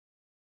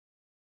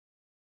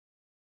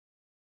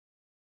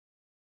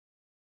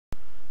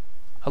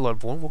Hello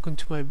everyone, welcome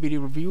to my video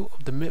review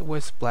of the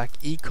Midwest Black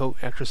E-Coat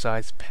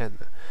Exercise Pen.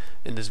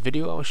 In this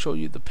video I will show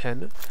you the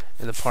pen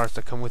and the parts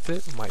that come with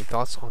it, my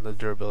thoughts on the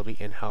durability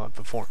and how it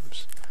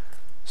performs.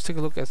 Let's take a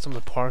look at some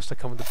of the parts that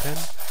come with the pen.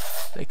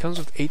 It comes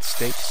with 8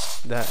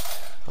 stakes that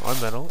are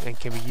metal and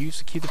can be used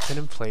to keep the pen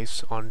in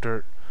place on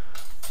dirt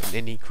and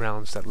any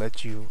grounds that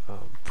let you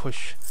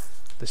push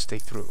the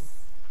stake through.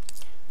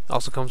 It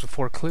also comes with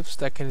 4 clips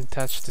that can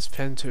attach this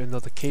pen to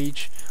another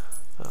cage.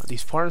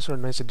 These parts are a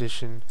nice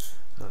addition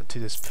to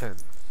this pen.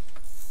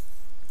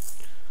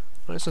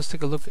 Alright, so let's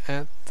take a look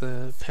at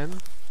the pen.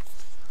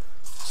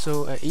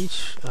 So at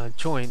each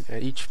joint,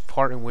 at each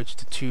part in which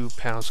the two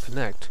panels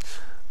connect,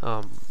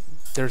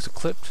 there's a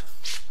clip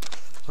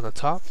on the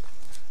top,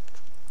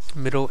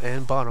 middle,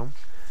 and bottom,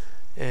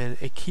 and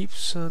it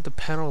keeps the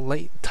panel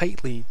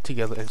tightly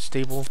together and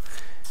stable,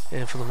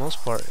 and for the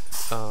most part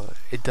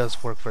it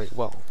does work very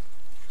well.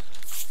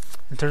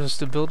 In terms of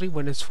stability,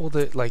 when it's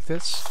folded like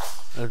this,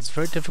 it's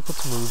very difficult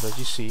to move, as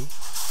you see.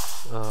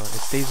 It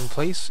stays in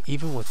place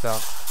even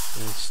without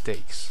any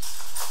stakes.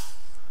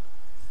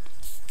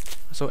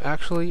 So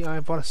actually I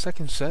bought a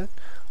second set,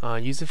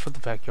 used it for the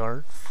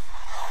backyard,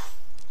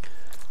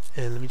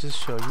 and let me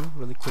just show you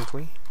really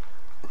quickly.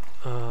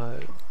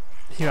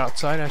 Here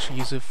outside I actually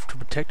use it to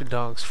protect the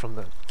dogs from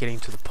getting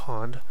to the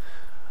pond.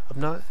 I'm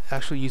not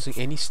actually using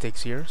any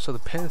stakes here, so the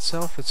pen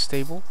itself is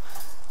stable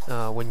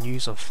when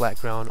used on flat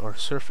ground or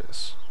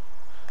surface.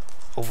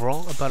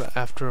 Overall,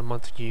 after a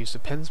month of use, the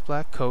pen's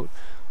black coat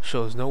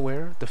shows no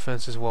wear. The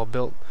fence is well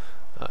built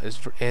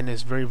and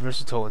is very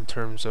versatile in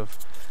terms of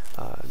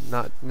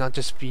not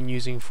just being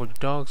using for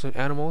dogs and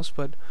animals,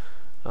 but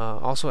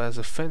also as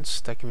a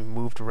fence that can be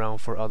moved around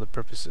for other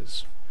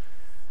purposes.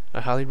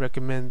 I highly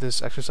recommend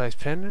this exercise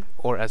pen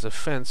or as a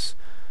fence.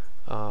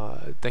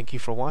 Thank you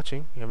for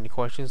watching. If you have any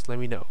questions, let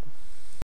me know.